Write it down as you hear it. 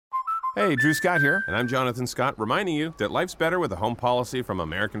Hey, Drew Scott here, and I'm Jonathan Scott, reminding you that life's better with a home policy from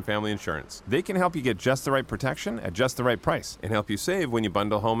American Family Insurance. They can help you get just the right protection at just the right price and help you save when you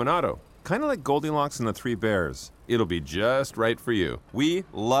bundle home and auto. Kind of like Goldilocks and the Three Bears. It'll be just right for you. We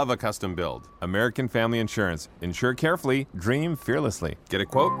love a custom build. American Family Insurance. Insure carefully, dream fearlessly. Get a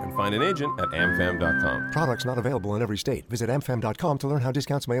quote and find an agent at amfam.com. Products not available in every state. Visit amfam.com to learn how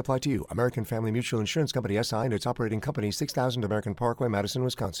discounts may apply to you. American Family Mutual Insurance Company, SI, and its operating company, 6000 American Parkway, Madison,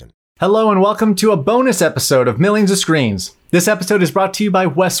 Wisconsin. Hello and welcome to a bonus episode of Millions of Screens. This episode is brought to you by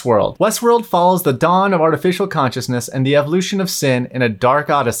Westworld. Westworld follows the dawn of artificial consciousness and the evolution of sin in a dark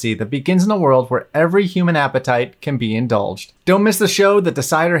odyssey that begins in a world where every human appetite can be indulged. Don't miss the show that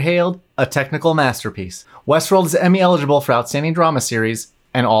Decider hailed a technical masterpiece. Westworld is Emmy eligible for Outstanding Drama Series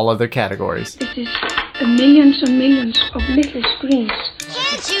and all other categories. It is millions and millions of little screens.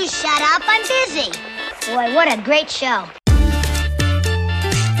 Can't you shut up? I'm busy. Boy, what a great show.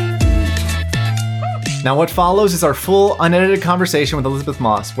 Now what follows is our full, unedited conversation with Elizabeth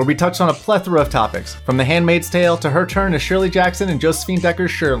Moss, where we touched on a plethora of topics, from The Handmaid's Tale to her turn as Shirley Jackson and Josephine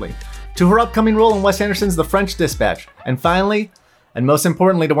Decker's Shirley, to her upcoming role in Wes Anderson's The French Dispatch, and finally, and most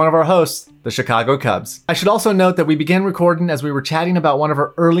importantly to one of our hosts, the Chicago Cubs. I should also note that we began recording as we were chatting about one of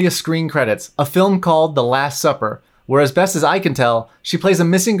her earliest screen credits, a film called The Last Supper, where as best as I can tell, she plays a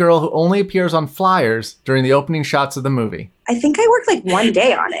missing girl who only appears on flyers during the opening shots of the movie. I think I worked like one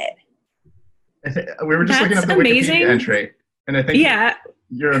day on it. We were just looking up the amazing. Wikipedia entry, and I think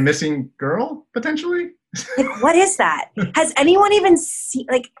you're a missing girl, potentially? Like, what is that? Has anyone even seen,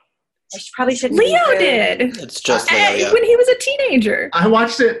 like, I probably shouldn't. Leo did. It's just Leo, yeah. When he was a teenager. I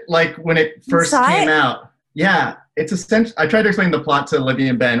watched it, like, when it first came out. Yeah, it's essentially, I tried to explain the plot to Libby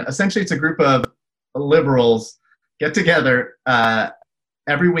and Ben. Essentially, it's a group of liberals get together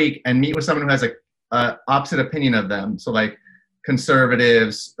every week and meet with someone who has a opposite opinion of them. So, like,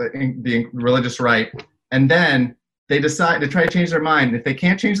 conservatives, the religious right, and then they decide to try to change their mind. If they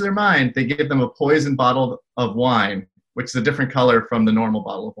can't change their mind, they give them a poison bottle of wine, which is a different color from the normal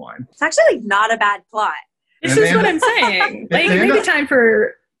bottle of wine. It's actually like not a bad plot. This is what I'm saying. Like, maybe time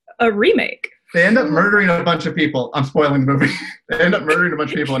for a remake. They end up murdering a bunch of people. I'm spoiling the movie. They end up murdering a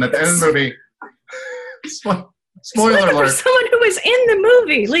bunch of people, and at the end of the movie, spoiler alert. For someone who was in the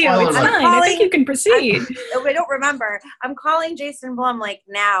movie, Leo, it's fine. I think you can proceed. I don't remember. I'm calling Jason Blum like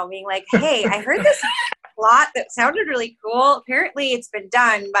now, being like, "Hey, I heard this plot that sounded really cool. Apparently, it's been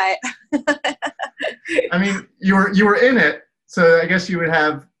done, but." I mean, you were in it, so I guess you would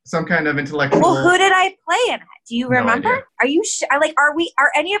have some kind of intellectual. Well, who did I play in it? Do you remember? No idea. Are you sure?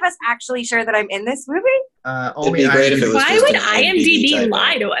 Are any of us actually sure that I'm in this movie? Only It'd be great if it was. Why would IMDb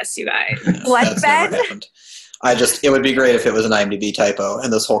lie to us, you guys? What, Ben? It would be great if it was an IMDb typo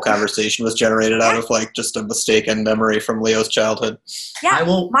and this whole conversation was generated out of like just a mistaken memory from Leo's childhood. Yeah, I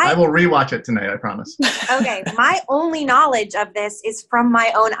will rewatch it tonight, I promise. Okay, my only knowledge of this is from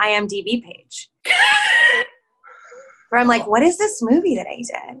my own IMDb page. Where I'm like, what is this movie that I did?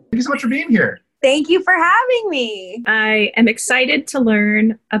 Thank you so much for being here. Thank you for having me. I am excited to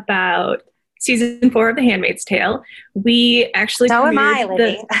learn about Season 4 of The Handmaid's Tale. We actually So am I,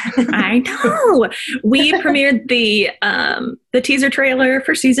 Libby. I know. We premiered the teaser trailer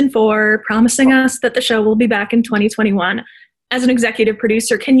for Season 4, promising us that the show will be back in 2021. As an executive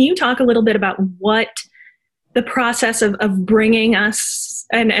producer, can you talk a little bit about what the process of bringing us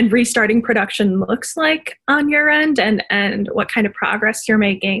and restarting production looks like on your end, and what kind of progress you're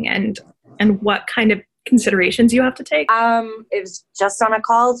making, and what kind of considerations you have to take? It was just on a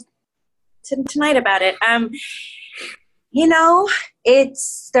call tonight about it.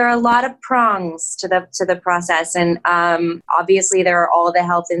 There are a lot of prongs to the process, and obviously there are all the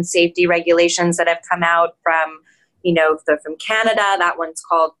health and safety regulations that have come out from from Canada. That one's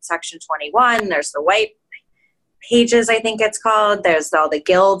called Section 21. There's the white pages, I think it's called. There's all the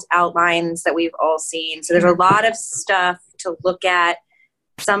guild outlines that we've all seen. So there's a lot of stuff to look at.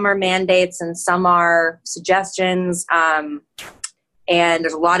 Some are mandates and some are suggestions. And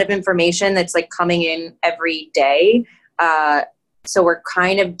there's a lot of information that's like coming in every day. So we're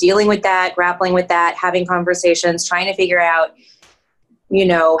kind of dealing with that, grappling with that, having conversations, trying to figure out,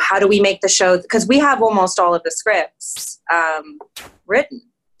 how do we make the show? Because we have almost all of the scripts written.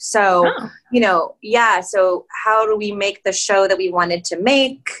 So, so how do we make the show that we wanted to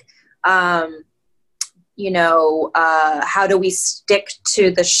make? How do we stick to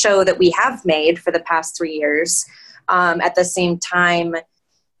the show that we have made for the past 3 years? At the same time,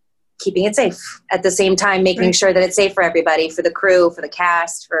 keeping it safe. At the same time, making sure that it's safe for everybody, for the crew, for the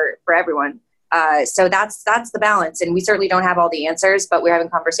cast, for everyone. So that's the balance. And we certainly don't have all the answers, but we're having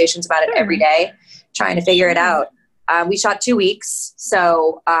conversations about it every day, trying to figure it out. We shot 2 weeks.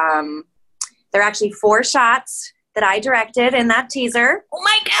 So there are actually 4 shots that I directed in that teaser. Oh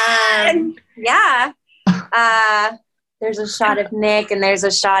my God. Yeah. There's a shot of Nick, and there's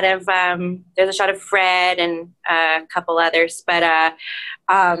a shot of Fred and a couple others. But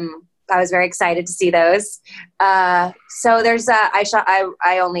I was very excited to see those. So there's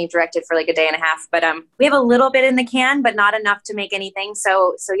I only directed for like a day and a half, but we have a little bit in the can, but not enough to make anything.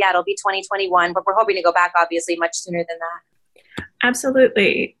 So yeah, it'll be 2021, but we're hoping to go back obviously much sooner than that.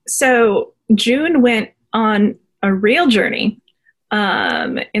 Absolutely. So June went on a real journey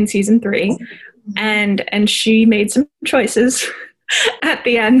in season 3, and she made some choices at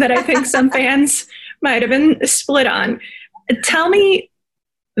the end that I think some fans might have been split on. Tell me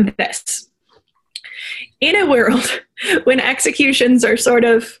this. In a world when executions are sort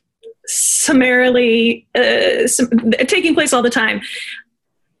of summarily taking place all the time,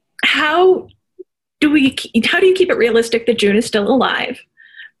 how do you keep it realistic that June is still alive?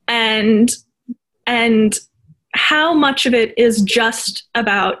 And how much of it is just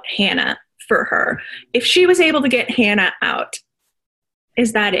about Hannah for her? If she was able to get Hannah out,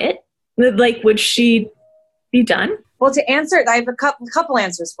 is that it? Like, would she be done? Well, to answer, I have a couple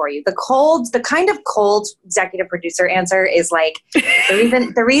answers for you. The kind of cold executive producer answer is like,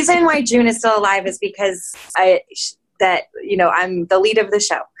 the reason why June is still alive is because I'm the lead of the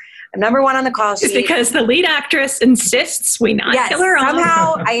show. I'm number 1 on the call sheet. It's because the lead actress insists we not kill her off.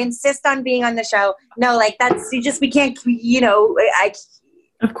 Somehow I insist on being on the show. No, like we can't,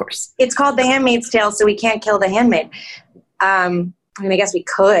 of course. It's called The Handmaid's Tale, so we can't kill the handmaid. I mean, I guess we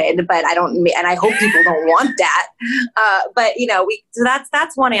could, but I don't, and I hope people don't want that. But so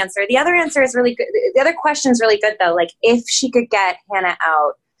that's one answer. The other answer is really good. The other question is really good though. Like, if she could get Hannah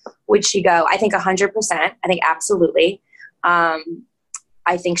out, would she go? I think 100%. I think absolutely.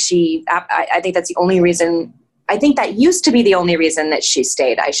 I think that's the only reason. I think that used to be the only reason that she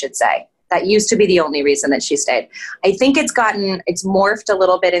stayed, I should say. That used to be the only reason that she stayed. I think it's morphed a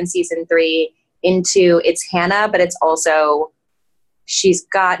little bit in season 3 into it's Hannah, but it's also, she's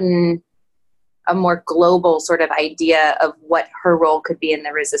gotten a more global sort of idea of what her role could be in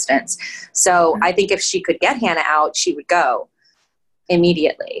the resistance. So I think if she could get Hannah out, she would go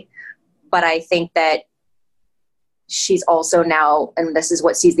immediately. But I think that she's also now, and this is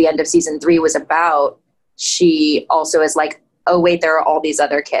what the end of season 3 was about, she also is like, oh wait, there are all these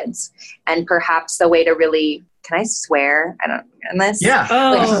other kids. And perhaps the way to really, can I swear? I don't, unless. Yeah.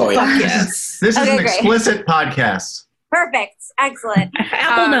 Oh yeah. Yes. This is an explicit podcast. Perfect. Excellent.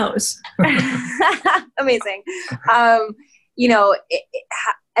 Apple knows. Amazing.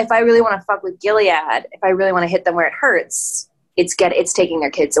 If I really want to fuck with Gilead, if I really want to hit them where it hurts, it's taking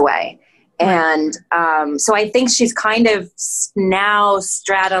their kids away. And so I think she's kind of now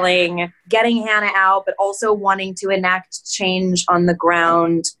straddling getting Hannah out, but also wanting to enact change on the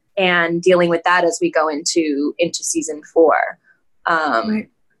ground and dealing with that as we go into season 4. Right.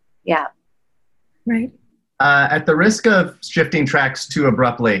 Yeah. Right. At the risk of shifting tracks too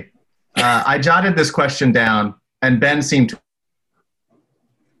abruptly, I jotted this question down, and Ben seemed to.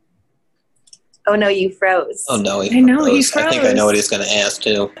 Oh no, you froze. Oh no, I know he froze. I think I know what he's going to ask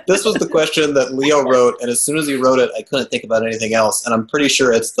too. This was the question that Leo wrote, and as soon as he wrote it, I couldn't think about anything else. And I'm pretty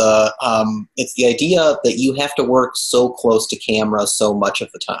sure it's the idea that you have to work so close to camera so much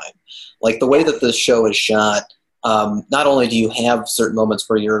of the time, like the way that this show is shot. Not only do you have certain moments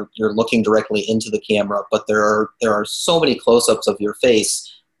where you're looking directly into the camera, but there are so many close-ups of your face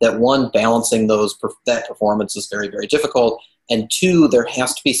that, one, balancing that performance is very, very difficult, and 2, there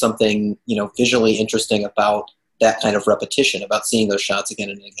has to be something visually interesting about that kind of repetition, about seeing those shots again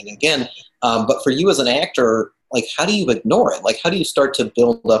and again and again. But for you as an actor, like, how do you ignore it? Like, how do you start to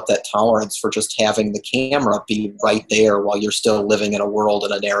build up that tolerance for just having the camera be right there while you're still living in a world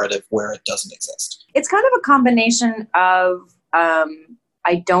and a narrative where it doesn't exist? It's kind of a combination of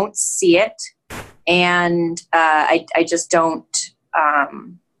I don't see it, and I just don't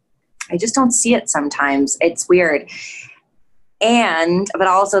see it sometimes. It's weird. But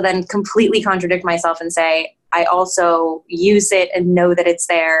also then completely contradict myself and say, I also use it and know that it's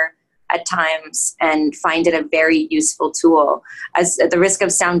there at times and find it a very useful tool. As at the risk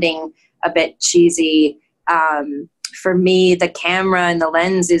of sounding a bit cheesy, for me, the camera and the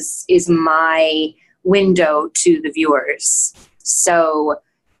lens is my window to the viewers. So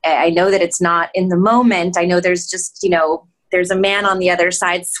I know that it's not in the moment. I know there's just, there's a man on the other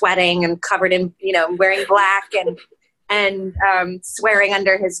side sweating and covered in, wearing black and swearing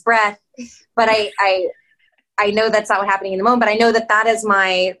under his breath. But I know that's not what's happening in the moment, but I know that is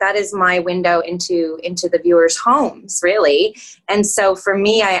my window into the viewers' homes, really. And so for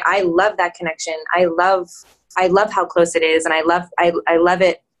me, I love that connection. I love I love how close it is, and I love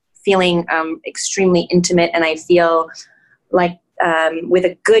it feeling extremely intimate, and I feel like with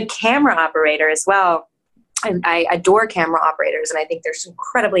a good camera operator as well. I adore camera operators, and I think they're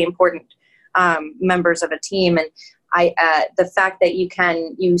incredibly important members of a team. And the fact that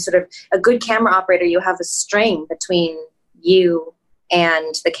you sort of, a good camera operator, you have a string between you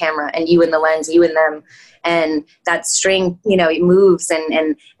and the camera, and you and the lens, you and them, and that string, it moves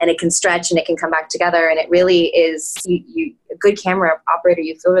and it can stretch and it can come back together, and it really is a good camera operator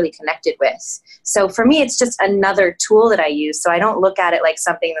you feel really connected with. So for me, it's just another tool that I use. So I don't look at it like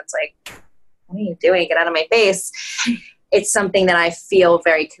something that's like, what are you doing? Get out of my face. It's something that I feel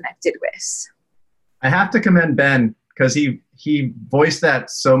very connected with. I have to commend Ben, because he voiced that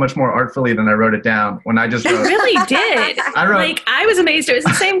so much more artfully than I wrote it down when I just wrote. You really did. I was amazed. It was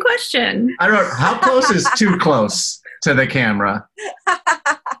the same question. I wrote, how close is too close to the camera?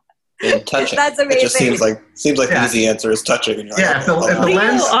 And touching. That's amazing. It just seems like the easy answer is touching. And you're like, if the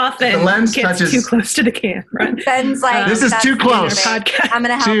lens gets touches too close to the camera. Ben's like, this is too close. I'm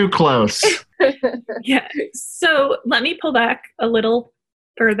gonna help. Too close. Yeah. So let me pull back a little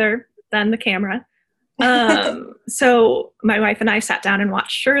further than the camera. So my wife and I sat down and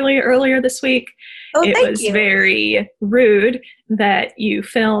watched Shirley earlier this week. It was very rude that you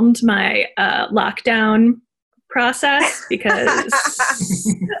filmed my lockdown process, because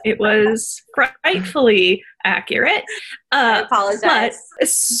it was frightfully accurate. I apologize. But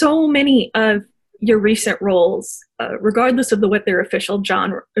so many of your recent roles, regardless of what their official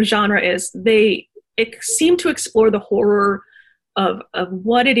genre is, they seem to explore the horror of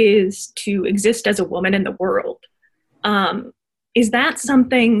what it is to exist as a woman in the world. Is that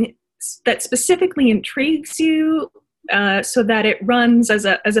something that specifically intrigues you, so that it runs as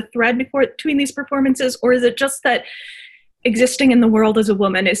a thread between these performances, or is it just that existing in the world as a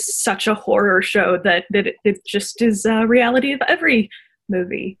woman is such a horror show that it just is a reality of every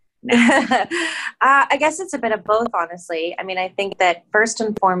movie? I guess it's a bit of both, honestly. I mean, I think that first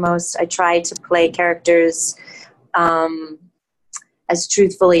and foremost, I try to play characters as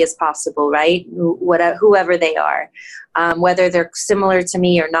truthfully as possible, right? Whoever they are, whether they're similar to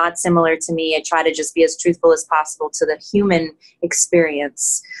me or not similar to me, I try to just be as truthful as possible to the human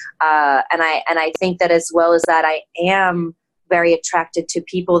experience. And I think that as well as that, I am very attracted to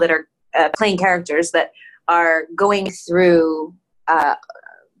people that are playing characters that are going through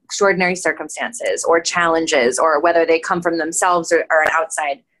extraordinary circumstances or challenges, or whether they come from themselves or an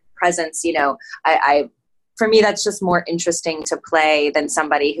outside presence. For me, that's just more interesting to play than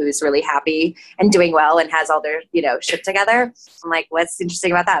somebody who's really happy and doing well and has all their, shit together. I'm like, what's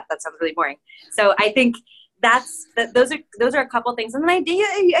interesting about that? That sounds really boring. So I think those are a couple things. And then I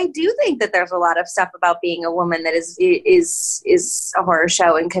do think that there's a lot of stuff about being a woman that is a horror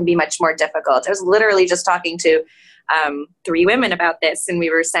show and can be much more difficult. I was literally just talking to 3 women about this, and we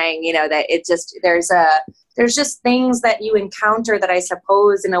were saying, that it just, there's just things that you encounter that I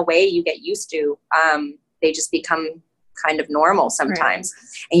suppose in a way you get used to. They just become kind of normal sometimes.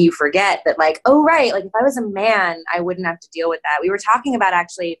 Right. And you forget that, like, oh, right, like if I was a man, I wouldn't have to deal with that. We were talking about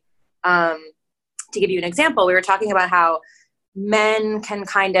actually, to give you an example, we were talking about how men can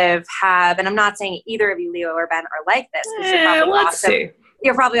kind of have, and I'm not saying either of you, Leo or Ben, are like this.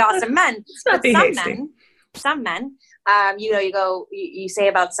 You're probably awesome men. But some men, you say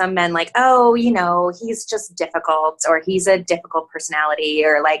about some men, like, oh, he's just difficult, or he's a difficult personality,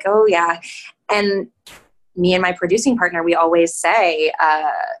 or like, oh yeah. And me and my producing partner, we always say,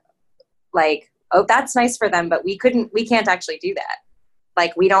 like, oh, that's nice for them, but we can't actually do that.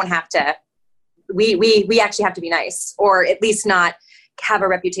 Like, we don't have to, we actually have to be nice, or at least not have a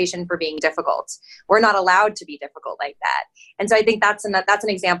reputation for being difficult. We're not allowed to be difficult like that. And so I think that's an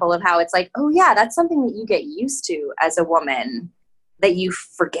example of how it's like, oh yeah, that's something that you get used to as a woman that you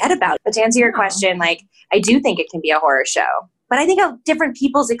forget about. But to answer your question, like, I do think it can be a horror show. But I think different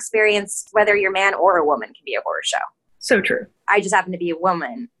people's experience, whether you're a man or a woman, can be a horror show. So true. I just happen to be a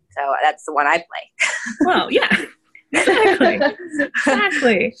woman, so that's the one I play. Well, yeah.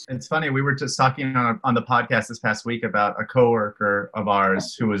 Exactly. It's funny. We were just talking on the podcast this past week about a coworker of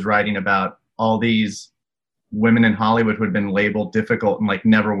ours who was writing about all these women in Hollywood who had been labeled difficult and like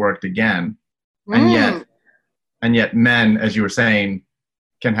never worked again. And yet men, as you were saying,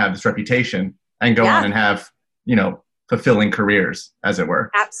 can have this reputation and go on and have, fulfilling careers, as it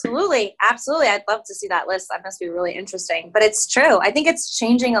were. Absolutely. I'd love to see that list. That must be really interesting. But it's true. I think it's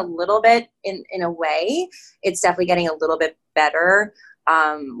changing a little bit in a way. It's definitely getting a little bit better.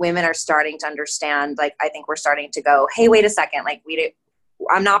 Women are starting to understand, like, I think we're starting to go, hey, wait a second. Like,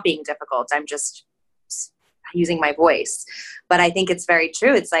 I'm not being difficult. I'm just using my voice. But I think it's very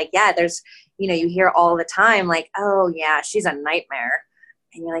true. It's like, yeah, there's, you hear all the time, like, oh yeah, she's a nightmare.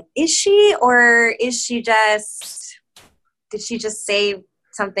 And you're like, is she, or did she just say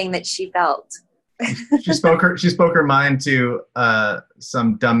something that she felt? She spoke her mind to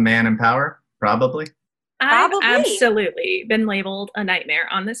some dumb man in power, probably. I've absolutely been labeled a nightmare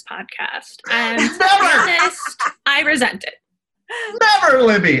on this podcast. And to be honest, I resent it. Never,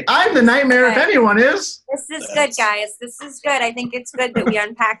 Libby. I'm the nightmare if anyone is. This is good, guys. This is good. I think it's good that we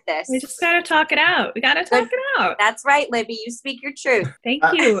unpack this. We just got to talk it out. That's right, Libby. You speak your truth. Thank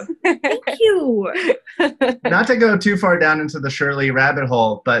you. Thank you. Not to go too far down into the Shirley rabbit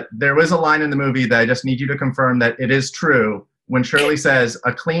hole, but there was a line in the movie that I just need you to confirm that it is true. When Shirley says,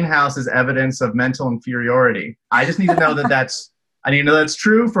 a clean house is evidence of mental inferiority. I just need to know that's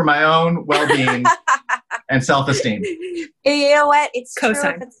true for my own well-being and self-esteem. You know what? It's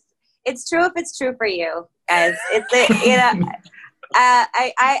Co-sign. true. It's true if it's true for you, guys. I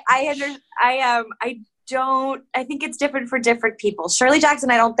think it's different for different people. Shirley Jackson,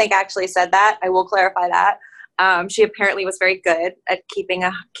 I don't think actually said that. I will clarify that. She apparently was very good at keeping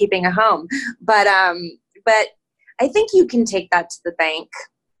a home, but I think you can take that to the bank.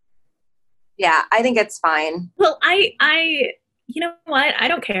 Yeah, I think it's fine. Well, you know what? I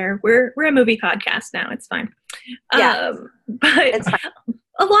don't care. We're a movie podcast now. It's fine. Yeah, but it's fine.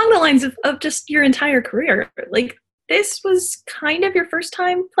 Along the lines of just your entire career, like this was kind of your first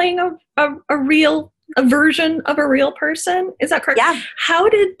time playing a version of a real person. Is that correct? Yeah. How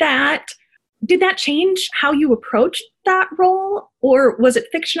did that change how you approached that role, or was it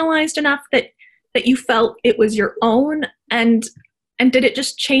fictionalized enough that you felt it was your own, and did it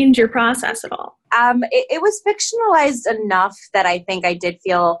just change your process at all? It was fictionalized enough that I think I did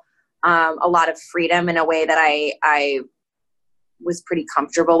feel a lot of freedom in a way that I was pretty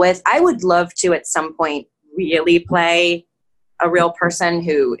comfortable with. I would love to at some point really play a real person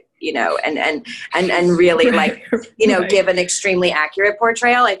who, and really like, Right. give an extremely accurate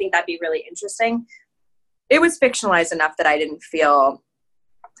portrayal. I think that'd be really interesting. It was fictionalized enough that I didn't feel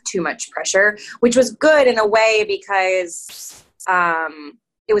too much pressure, which was good in a way because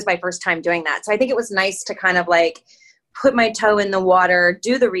it was my first time doing that. So I think it was nice to kind of like put my toe in the water,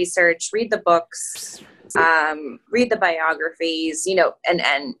 do the research, read the books, read the biographies,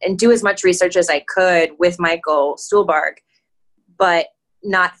 and do as much research as I could with Michael Stuhlbarg, but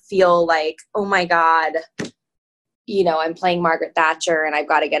not feel like, oh my God, I'm playing Margaret Thatcher and I've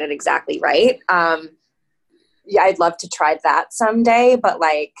got to get it exactly right. Yeah, I'd love to try that someday, but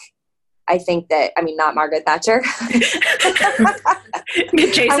I think that, not Margaret Thatcher.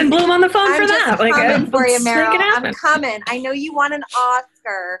 Get Jason Blum on the phone for that. I'm coming for you, Meryl. Make it happen. I'm coming. I know you want an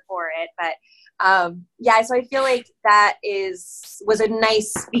Oscar for it, but so I feel like that was a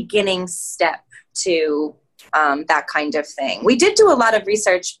nice beginning step to that kind of thing. We did do a lot of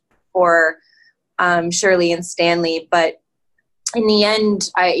research for Shirley and Stanley, but in the end,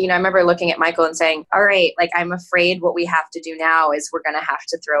 I remember looking at Michael and saying, all right, I'm afraid what we have to do now is we're going to have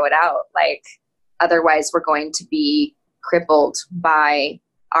to throw it out. Otherwise we're going to be crippled by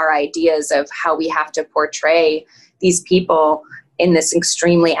our ideas of how we have to portray these people in this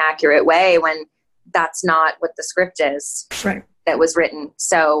extremely accurate way when that's not what the script is. Right. That was written.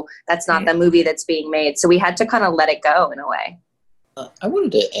 So that's not the movie that's being made. So we had to kind of let it go in a way. I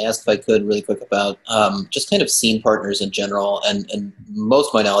wanted to ask, if I could, really quick about just kind of scene partners in general, and most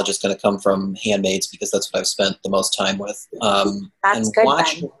of my knowledge is going to come from Handmaids because that's what I've spent the most time with. That's good.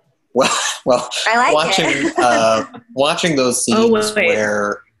 Well, I like watching those scenes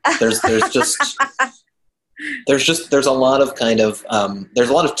where there's a lot of kind of there's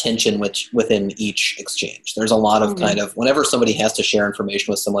a lot of tension within each exchange. There's a lot of kind of, whenever somebody has to share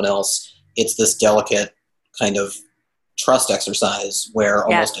information with someone else, it's this delicate kind of trust exercise where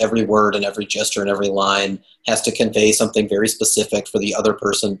almost every word and every gesture and every line has to convey something very specific for the other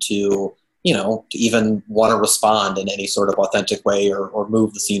person to even want to respond in any sort of authentic way or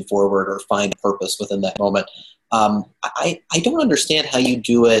move the scene forward or find purpose within that moment. I don't understand how you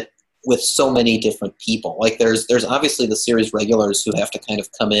do it with so many different people. There's obviously the series regulars who have to kind of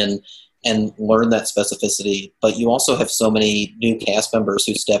come in and learn that specificity, but you also have so many new cast members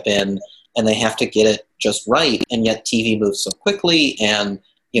who step in and they have to get it just right, and yet TV moves so quickly, and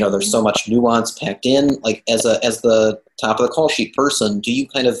there's so much nuance packed in. As the top of the call sheet person, do you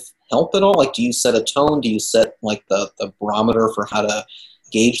kind of help at all? Do you set a tone? Do you set the barometer for how to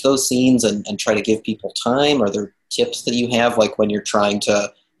gauge those scenes and try to give people time? Are there tips that you have when you're trying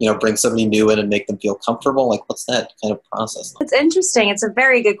to bring somebody new in and make them feel comfortable? What's that kind of process like? It's interesting. It's a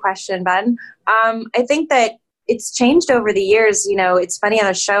very good question, Ben. I think that it's changed over the years. You know, it's funny on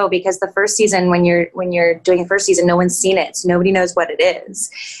a show because the first season, when you're doing the first season, no one's seen it. So nobody knows what it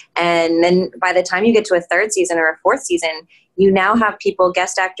is. And then by the time you get to a third season or a fourth season, you now have people,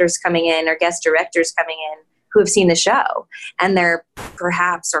 guest actors coming in or guest directors coming in who have seen the show, and they're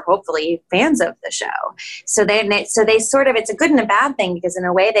perhaps or hopefully fans of the show. So they sort of, it's a good and a bad thing, because in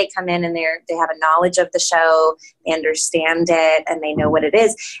a way they come in and they have a knowledge of the show, they understand it, and they know what it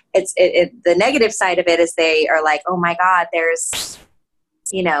is. The negative side of it is they are like, oh my God, there's,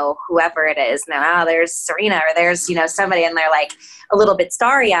 you know, whoever it is now, there's Serena, or there's, you know, somebody, and they're like a little bit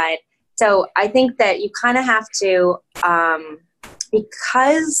starry-eyed. So I think that you kind of have to,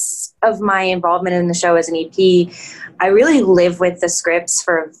 because of my involvement in the show as an EP, I really live with the scripts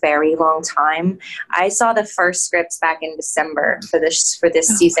for a very long time. I saw the first scripts back in December for this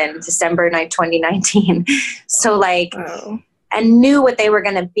season, December 2019. So like, and knew what they were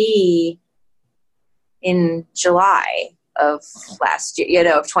going to be in July of last year, you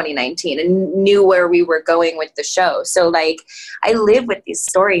know, of 2019, and knew where we were going with the show. So like, I live with these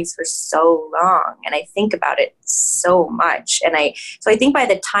stories for so long, and I think about it so much. And I think by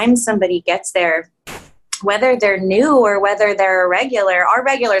the time somebody gets there, whether they're new or whether they're a regular, our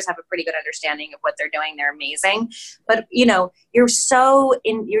regulars have a pretty good understanding of what they're doing. They're amazing. But you know, you're so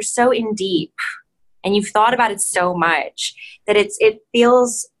in deep, and you've thought about it so much that it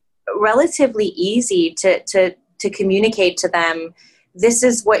feels relatively easy to communicate to them, this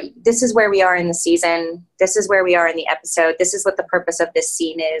is where we are in the season. This is where we are in the episode. This is what the purpose of this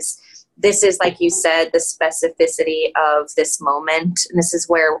scene is. This is, like you said, the specificity of this moment. And this is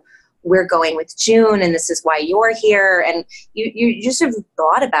where we're going with June, and this is why you're here. And you just have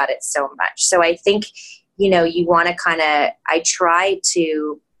thought about it so much. So I think, you know, you want to I try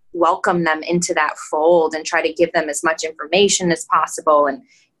to welcome them into that fold and try to give them as much information as possible, and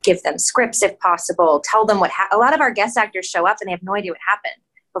give them scripts if possible, tell them a lot of our guest actors show up and they have no idea what happened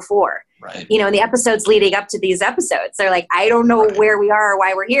before. Right. You know, in the episodes leading up to these episodes, they're like, I don't know where we are or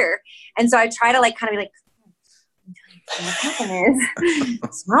why we're here. And so I try to like kind of be like, what happened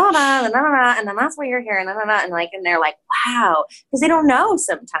is, and then that's why you're here, and they're like, wow, because they don't know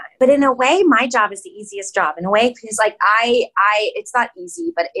sometimes. But in a way, my job is the easiest job. In a way, because like it's not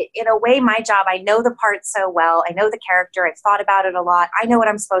easy, but in a way, my job, I know the part so well. I know the character. I've thought about it a lot. I know what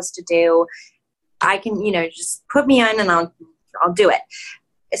I'm supposed to do. I can, you know, just put me on, and I'll do it.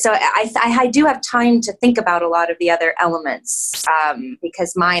 So I do have time to think about a lot of the other elements,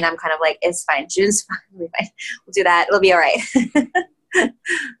 because mine, I'm kind of like, it's fine. June's fine. We'll do that. It'll be all right.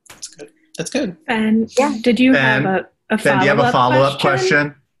 That's good. And did you have a follow-up do you have a follow-up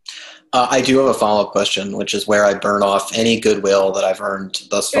question? I do have a follow-up question, which is where I burn off any goodwill that I've earned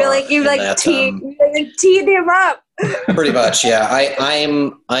thus far. You teed him up. Pretty much, yeah. I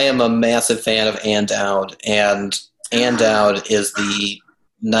am a massive fan of Ann Dowd, and Ann Dowd is the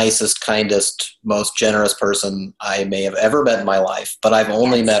nicest, kindest, most generous person I may have ever met in my life, but I've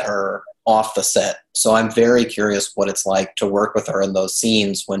only met her off the set. So I'm very curious what it's like to work with her in those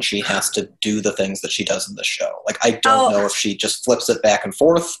scenes when she has to do the things that she does in the show. Like, I don't know if she just flips it back and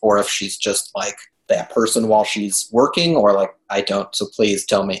forth, or if she's just like that person while she's working, or like, I don't. So please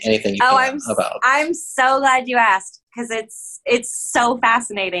tell me anything you can about. I'm so glad you asked, because it's so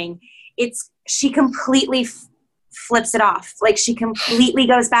fascinating. She completely flips it off. Like, she completely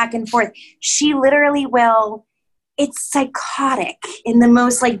goes back and forth. She literally will. It's psychotic in the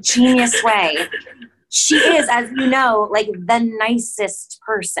most like genius way. She is, as you know, like the nicest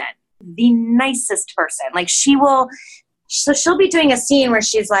person. Like, she'll be doing a scene where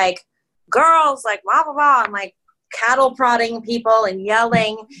she's like, girls, like blah blah blah, and like cattle prodding people and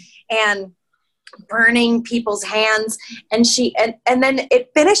yelling and burning people's hands, and then it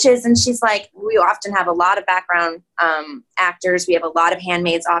finishes, and she's like, we often have a lot of background actors, we have a lot of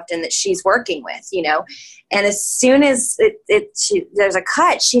handmaids often that she's working with, you know, and as soon as there's a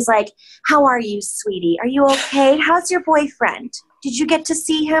cut, she's like, how are you, sweetie? Are you okay? How's your boyfriend? Did you get to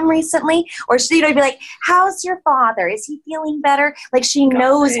see him recently? Or she'd, you know, be like, how's your father? Is he feeling better? Like, she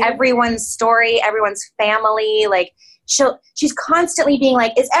knows everyone's story, everyone's family. Like, she's constantly being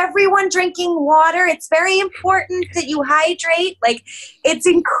like, is everyone drinking water? It's very important that you hydrate. Like,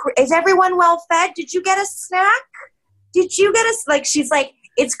 is everyone well fed? Did you get a snack? Like, she's like,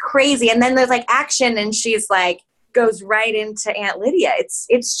 it's crazy. And then there's like action, and she's like, goes right into Aunt Lydia.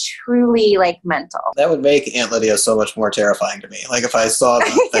 It's truly like mental. That would make Aunt Lydia so much more terrifying to me. Like, if I saw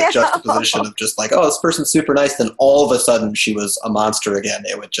that juxtaposition of just like, oh, this person's super nice, then all of a sudden she was a monster again,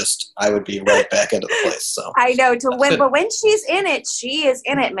 I would be right back into the place. So I know, but when she's in it, she is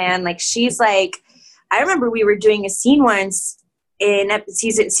in it, man. Like, she's like, I remember we were doing a scene once, in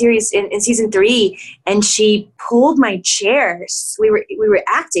season 3, and she pulled my chair. We were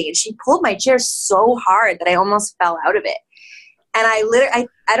acting, and she pulled my chair so hard that I almost fell out of it. And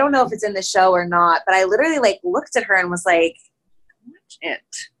I don't know if it's in the show or not, but I literally like looked at her and was like, "Shit."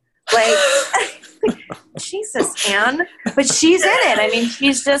 Like, Jesus, Anne. But she's in it. I mean,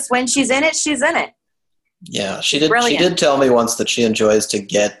 she's just, when she's in it, she's in it. Yeah, she did tell me once that she enjoys to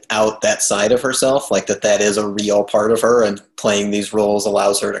get out that side of herself, like that is a real part of her, and playing these roles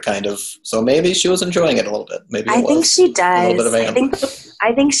allows her to kind of, so maybe she was enjoying it a little bit. Maybe I think she does. A little bit of Anne.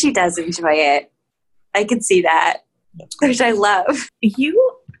 I think she does enjoy it. I could see that, which I love.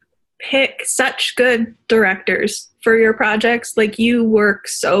 You pick such good directors for your projects. Like, you work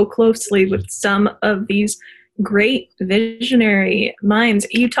so closely with some of these great visionary minds.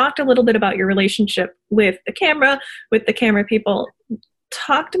 You talked a little bit about your relationship with the camera people.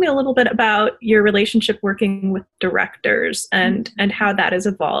 Talk to me a little bit about your relationship working with directors and how that has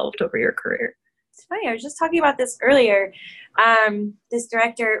evolved over your career. It's funny, I was just talking about this earlier. This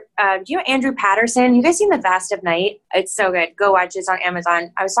director, do you know Andrew Patterson? You guys seen The Vast of Night? It's so good. Go watch it. It's on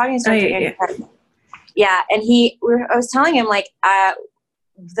Amazon. I was talking to Andrew Patterson. Yeah, and I was telling him, like,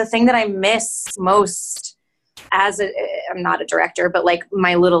 the thing that I miss most I'm not a director, but like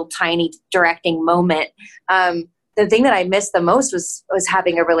my little tiny directing moment, the thing that I missed the most was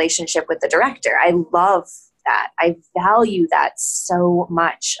having a relationship with the director. I love that. I value that so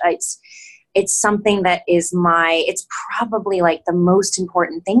much. It's something that is it's probably like the most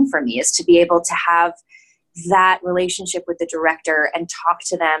important thing for me, is to be able to have that relationship with the director and talk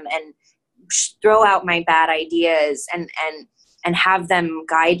to them and throw out my bad ideas and have them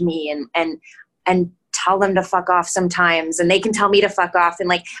guide me and tell them to fuck off sometimes, and they can tell me to fuck off. And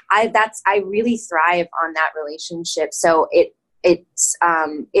like, I really thrive on that relationship. So it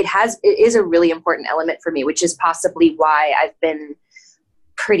is a really important element for me, which is possibly why I've been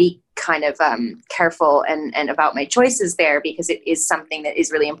pretty kind of careful and about my choices there, because it is something that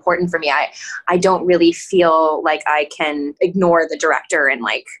is really important for me. I don't really feel like I can ignore the director and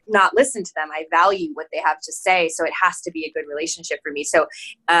like not listen to them. I value what they have to say, so it has to be a good relationship for me. So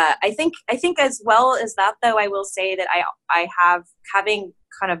I think as well as that, though, I will say that having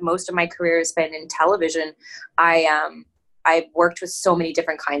kind of most of my career has been in television. I've worked with so many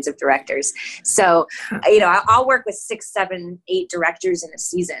different kinds of directors. So, I'll work with 6, 7, 8 directors in a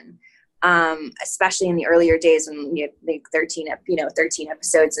season, especially in the earlier days when you have 13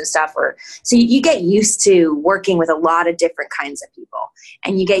 episodes and stuff. So you get used to working with a lot of different kinds of people,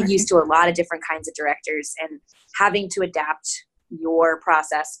 and you get used to a lot of different kinds of directors, and having to adapt your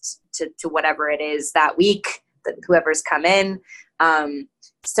process to whatever it is that week, that whoever's come in.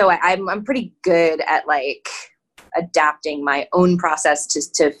 So I'm pretty good at like adapting my own process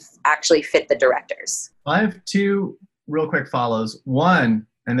to actually fit the directors. I have 2 real quick follows. One,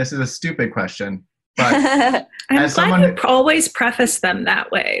 and this is a stupid question, but I'm glad you always preface them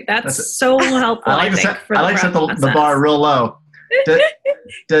that way. That's so helpful. I like to set the bar real low.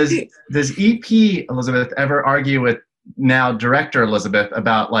 Does EP Elizabeth ever argue with now director Elizabeth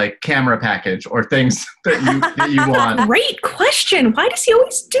about like camera package or things that you want? Great question. Why does he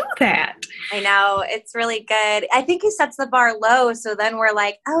always do that? I know, it's really good. I think he sets the bar low, so then we're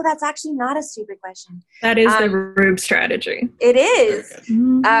like, oh, that's actually not a stupid question. That is the Rube strategy. It is.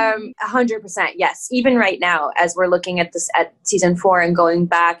 100%. Yes. Even right now, as we're looking at this at season 4 and going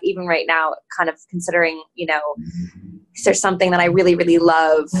back, even right now, kind of considering, is there something that I really, really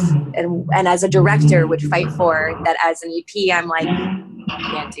love and as a director would fight for, that as an EP, I'm like,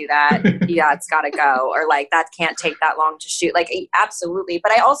 can't do that. Yeah, it's got to go. Or like, that can't take that long to shoot. Like, absolutely.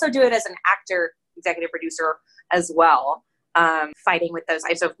 But I also do it as an actor, executive producer as well, fighting with those.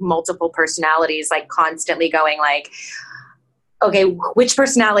 I have multiple personalities, like constantly going like, okay, which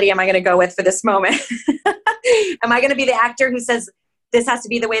personality am I going to go with for this moment? Am I going to be the actor who says, this has to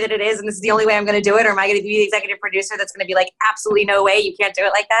be the way that it is, and this is the only way I'm going to do it? Or am I going to be the executive producer that's going to be like, absolutely no way, you can't do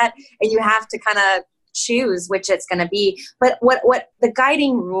it like that? And you have to kind of choose which it's going to be. But what the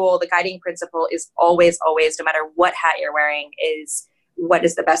guiding rule, the guiding principle is always, no matter what hat you're wearing, is what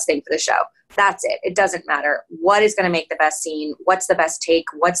is the best thing for the show. That's it. It doesn't matter what is going to make the best scene, what's the best take,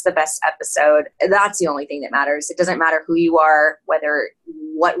 what's the best episode. That's the only thing that matters. It doesn't matter who you are,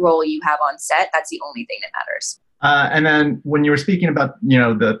 what role you have on set. That's the only thing that matters. And then when you were speaking about,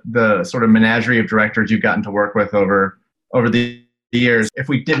 the sort of menagerie of directors you've gotten to work with over the years, if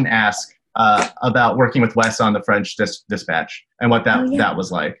we didn't ask about working with Wes on the French Dispatch and what that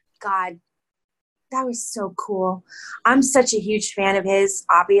was like. God, that was so cool. I'm such a huge fan of his.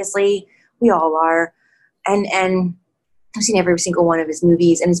 Obviously, we all are. And I've seen every single one of his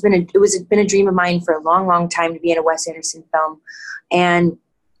movies, and it's been a dream of mine for a long, long time to be in a Wes Anderson film. And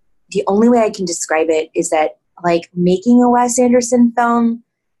the only way I can describe it is that, like, making a Wes Anderson film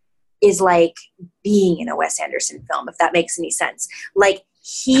is like being in a Wes Anderson film, if that makes any sense. Like,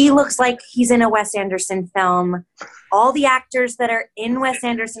 he looks like he's in a Wes Anderson film. All the actors that are in Wes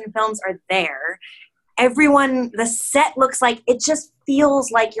Anderson films are there. Everyone, the set looks like, it just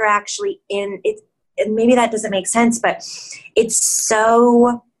feels like you're actually in it. And maybe that doesn't make sense, but it's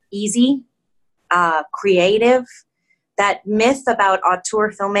so easy, creative. That myth about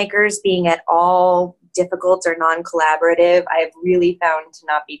auteur filmmakers being at all difficult or non-collaborative, I've really found to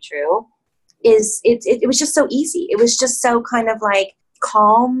not be true. It was just so easy. It was just so kind of like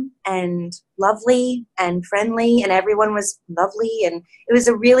calm and lovely and friendly, and everyone was lovely. And it was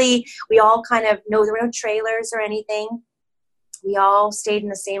we all kind of, there were no trailers or anything. We all stayed in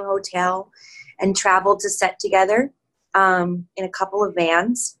the same hotel and traveled to set together in a couple of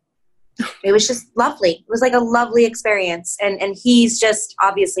vans. It was just lovely. It was like a lovely experience. And he's just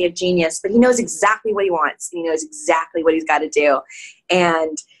obviously a genius, but he knows exactly what he wants. He knows exactly what he's got to do.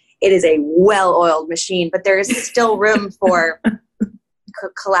 And it is a well-oiled machine, but there is still room for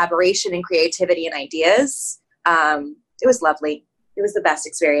collaboration and creativity and ideas. It was lovely. It was the best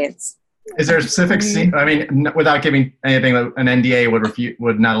experience. Is there a specific scene? I mean, without giving anything that an NDA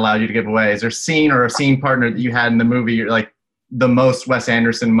would not allow you to give away, is there a scene or a scene partner that you had in the movie you're like the most Wes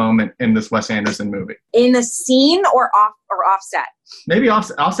Anderson moment in this Wes Anderson movie? In a scene or offset? Maybe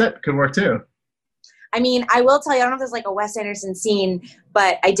offset could work too. I mean, I will tell you, I don't know if there's like a Wes Anderson scene,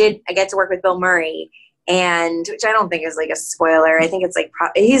 but I get to work with Bill Murray, and which I don't think is like a spoiler. I think it's like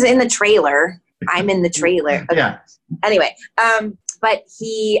he's in the trailer. I'm in the trailer. Okay. Yeah. Anyway, but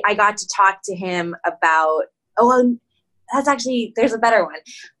I got to talk to him about, that's actually, there's a better one.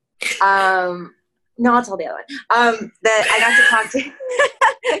 No, I'll tell the other one.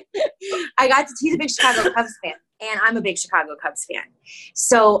 He's a big Chicago Cubs fan, and I'm a big Chicago Cubs fan.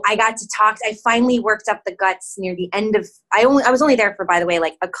 So I got to talk, I finally worked up the guts near the end of, I was only there for, by the way,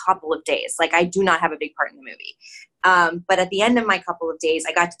 like a couple of days. Like, I do not have a big part in the movie. But at the end of my couple of days,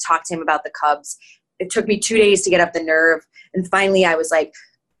 I got to talk to him about the Cubs. It took me 2 days to get up the nerve. And finally I was like,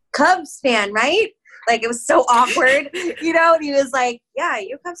 Cubs fan, right? Like, it was so awkward, And he was like, yeah,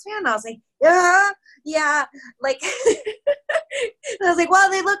 you a Cubs fan? And I was like, yeah. Like, and I was like,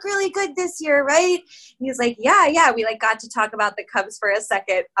 well, they look really good this year, right? He was like, yeah. We like got to talk about the Cubs for a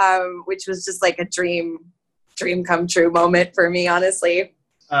second, which was just like a dream come true moment for me, honestly.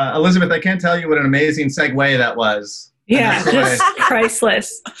 Elizabeth, I can't tell you what an amazing segue that was. Yeah, just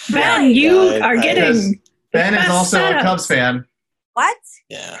priceless. Ben, you are getting... Ben is also a Cubs fan. What?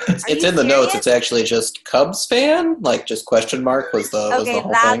 Yeah, it's in the notes. It's actually just Cubs fan, like just question mark was the whole thing.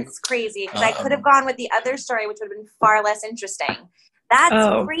 That's crazy, because I could have gone with the other story, which would have been far less interesting.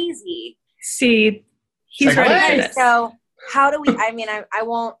 That's crazy. See, he's ready for this. So how do we, I don't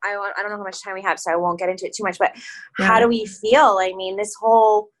know how much time we have, so I won't get into it too much, but how do we feel? I mean,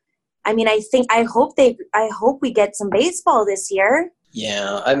 I hope we get some baseball this year.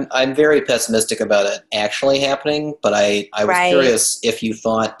 Yeah, I'm very pessimistic about it actually happening, but I was curious if you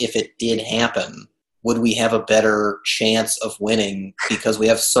thought if it did happen, would we have a better chance of winning because we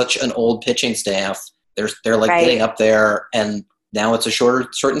have such an old pitching staff. They're like getting up there, and now it's a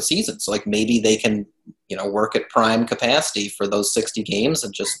shortened season. So like maybe they can, work at prime capacity for those 60 games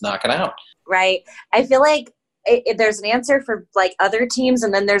and just knock it out. Right. I feel like there's an answer for like other teams,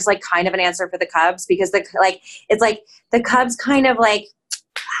 and then there's like kind of an answer for the Cubs, because it's like the Cubs kind of like,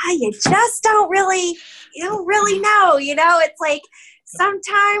 you just don't really know, it's like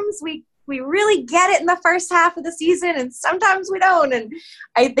sometimes we really get it in the first half of the season and sometimes we don't. And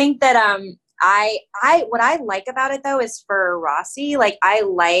I think that what I like about it though is for Rossi, like I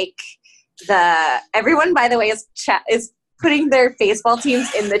like everyone, by the way, is putting their baseball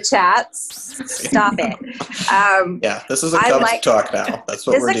teams in the chats. Stop it. Yeah, this is a Cubs talk now. That's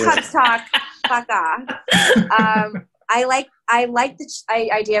what we're doing. This is a Cubs talk. Fuck off. I like the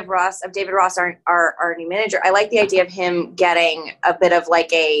idea of David Ross, our new manager. I like the idea of him getting a bit of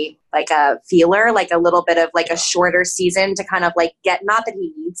like a feeler, like a little bit of like a shorter season to kind of like get, not that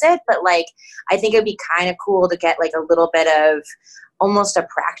he needs it, but like I think it'd be kind of cool to get like a little bit of almost a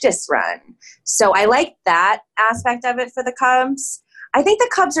practice run. So I like that aspect of it for the Cubs. I think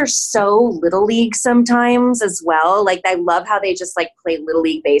the Cubs are so little league sometimes as well. Like I love how they just like play little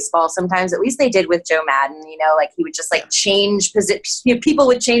league baseball sometimes. At least they did with Joe Madden, like he would just like change positions. People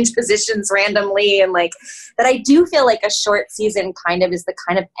would change positions randomly, and like that. I do feel like a short season kind of is the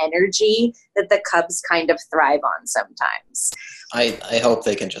kind of energy that the Cubs kind of thrive on sometimes. I hope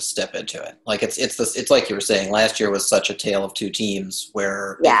they can just step into it. Like it's like you were saying, last year was such a tale of two teams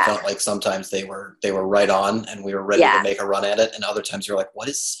where it felt like sometimes they were right on and we were ready to make a run at it, and other times you're like, what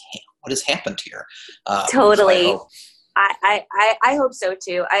has happened here? Totally. So I hope so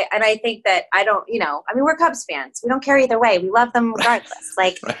too. I think that we're Cubs fans. We don't care either way. We love them regardless.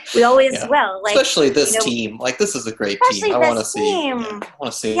 Like we always will. Like especially this team. Like this is a great team. I want to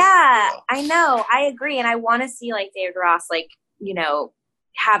see. Yeah, I know. I agree, and I want to see like David Ross, like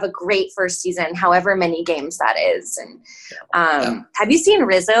have a great first season, however many games that is. And have you seen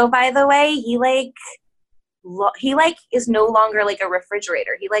Rizzo? By the way, he is no longer like a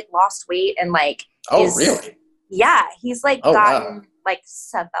refrigerator. He like lost weight and like. Oh, really? Yeah, he's like gotten like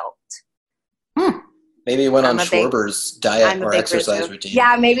svelte. Maybe he went on Schwarber's diet or exercise routine.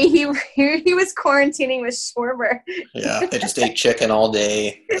 Yeah, maybe he was quarantining with Schwarber. Yeah, they just ate chicken all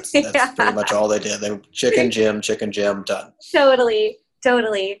day. That's pretty much all they did. They chicken gym, done. Totally.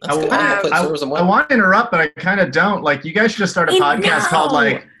 I want to interrupt, but I kind of don't. Like, you guys should just start a podcast called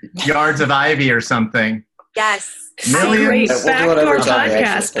like Yards of Ivy or something. Yes. Millions. We'll do whatever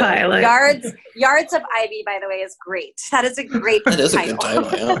podcast pilot. Yards of Ivy, by the way, is great. That is a great title. That is a good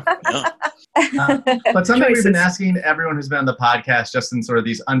title, yeah. But something we've been asking everyone who's been on the podcast, just in sort of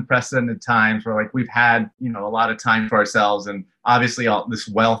these unprecedented times where like we've had, a lot of time for ourselves and obviously all this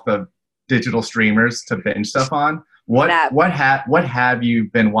wealth of digital streamers to binge stuff on. What have you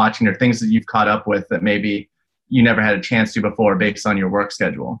been watching, or things that you've caught up with that maybe you never had a chance to before based on your work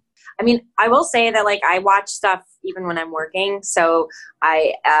schedule? I mean, I will say that like I watch stuff even when I'm working. So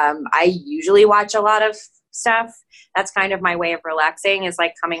I usually watch a lot of stuff. That's kind of my way of relaxing, is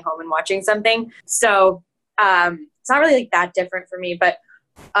like coming home and watching something. So it's not really like that different for me, but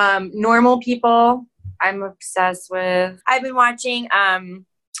Normal People, I'm obsessed with. I've been watching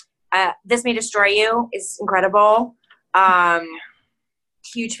This May Destroy You is incredible.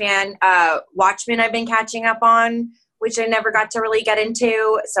 Huge fan. Watchmen I've been catching up on, which I never got to really get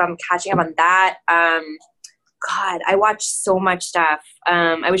into. So I'm catching up on that. God, I watched so much stuff.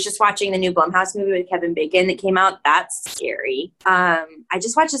 I was just watching the new Blumhouse movie with Kevin Bacon that came out. That's scary. I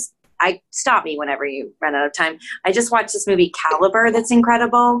just watched this. Stop me whenever you run out of time. I just watched this movie Caliber that's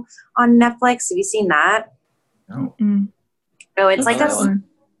incredible on Netflix. Have you seen that? No. Oh, it's like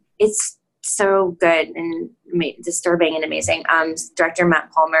it's so good and disturbing and amazing. Director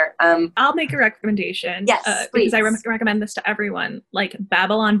Matt Palmer. I'll make a recommendation. Yes, because I recommend this to everyone. Like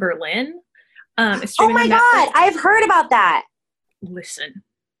Babylon Berlin. Oh my God, I've heard about that. Listen,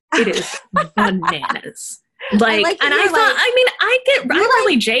 it is bananas. I get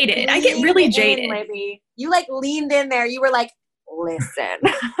really jaded. I get really jaded. You like leaned in there. You were like, listen,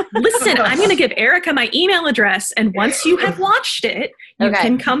 I'm going to give Erica my email address, and once you have watched it, you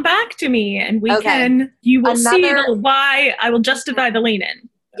can come back to me, and you will see why I will justify the lean-in.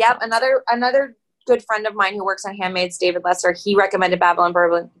 Yep, another good friend of mine who works on Handmaids, David Lesser, he recommended Babylon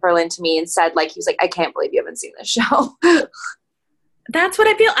Berlin to me and said, like, he was like, I can't believe you haven't seen this show. That's what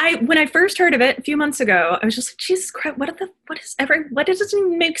I feel. When I first heard of it a few months ago, I was just like, Jesus Christ, what doesn't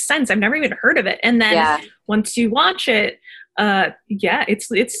even make sense? I've never even heard of it. And then once you watch it,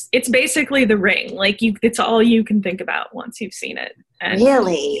 it's basically The Ring. Like it's all you can think about once you've seen it. And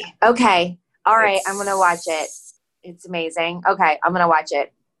really? Okay. All right. I'm going to watch it. It's amazing. Okay. I'm going to watch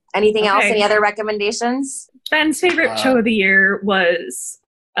it. Anything else? Any other recommendations? Ben's favorite show of the year was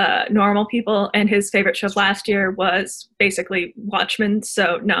Normal People, and his favorite show of last year was basically Watchmen.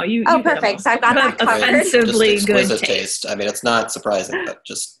 So no, you perfect. So I've got that covered. Offensively just good taste. I mean, it's not surprising, but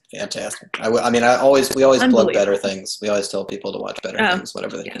just fantastic. We always plug better things. We always tell people to watch better things,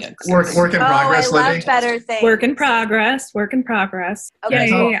 whatever they can. Work in progress. I love better things. Work in progress. Okay.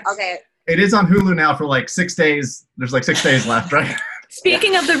 Yeah. Okay. It is on Hulu now for like 6 days. There's like 6 days left, right?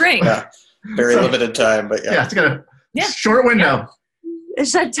 Speaking of The Ring. Yeah. Very limited time, but yeah, it's got a short window.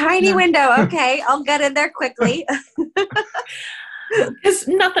 It's a tiny window. Okay, I'll get in there quickly. There's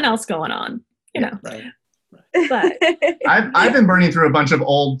nothing else going on, Right. But I've been burning through a bunch of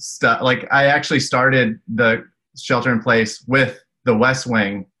old stuff. Like I actually started the Shelter in Place with The West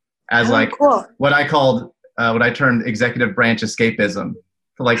Wing as cool. what I termed executive branch escapism,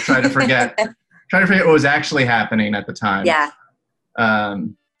 to like try to forget what was actually happening at the time. Yeah.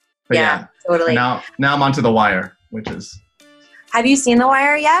 But totally. Now I'm onto The Wire, which is. Have you seen The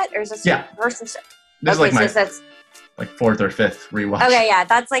Wire yet, or is this your first? This is like my fourth or fifth rewatch. Okay, yeah,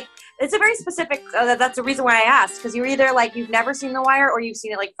 that's like it's a very specific. That's the reason why I asked, because you're either like you've never seen The Wire or you've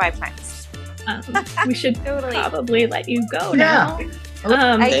seen it like 5 times. We should probably let you go now.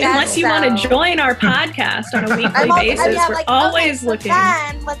 Unless you want to join our podcast on a weekly basis, we're always looking.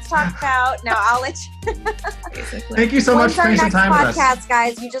 Let's talk about. No, I'll let you. Thank you so much for spending some time with us. Podcast,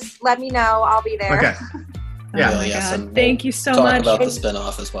 guys. You just let me know. I'll be there. Okay. Yeah. Oh my God. Thank you so talk much. Talk about the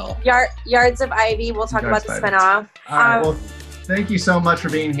spinoff as well. Yards of Ivy. We'll talk about the spinoff. All right. Well, thank you so much for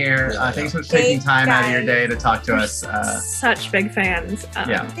being here. Thanks so much for taking time out of your day to talk to us. Such big fans. Thank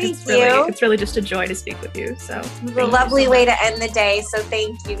you. It's really just a joy to speak with you. So it's a lovely way to end the day. So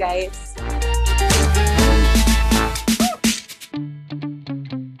thank you guys.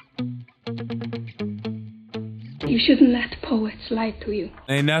 You shouldn't let poets lie to you.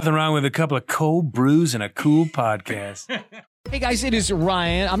 Ain't nothing wrong with a couple of cold brews and a cool podcast. Hey guys, it is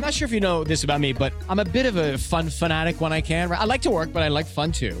Ryan. I'm not sure if you know this about me, but I'm a bit of a fun fanatic when I can. I like to work, but I like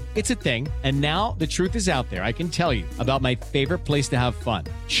fun too. It's a thing. And now the truth is out there. I can tell you about my favorite place to have fun.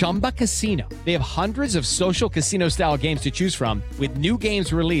 Chumba Casino. They have hundreds of social casino style games to choose from with new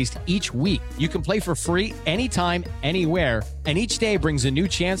games released each week. You can play for free anytime, anywhere. And each day brings a new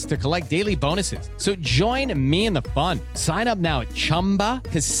chance to collect daily bonuses. So join me in the fun. Sign up now at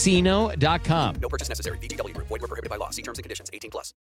ChumbaCasino.com. No purchase necessary. VGW Group. Void where prohibited by law. See terms and conditions. 18+.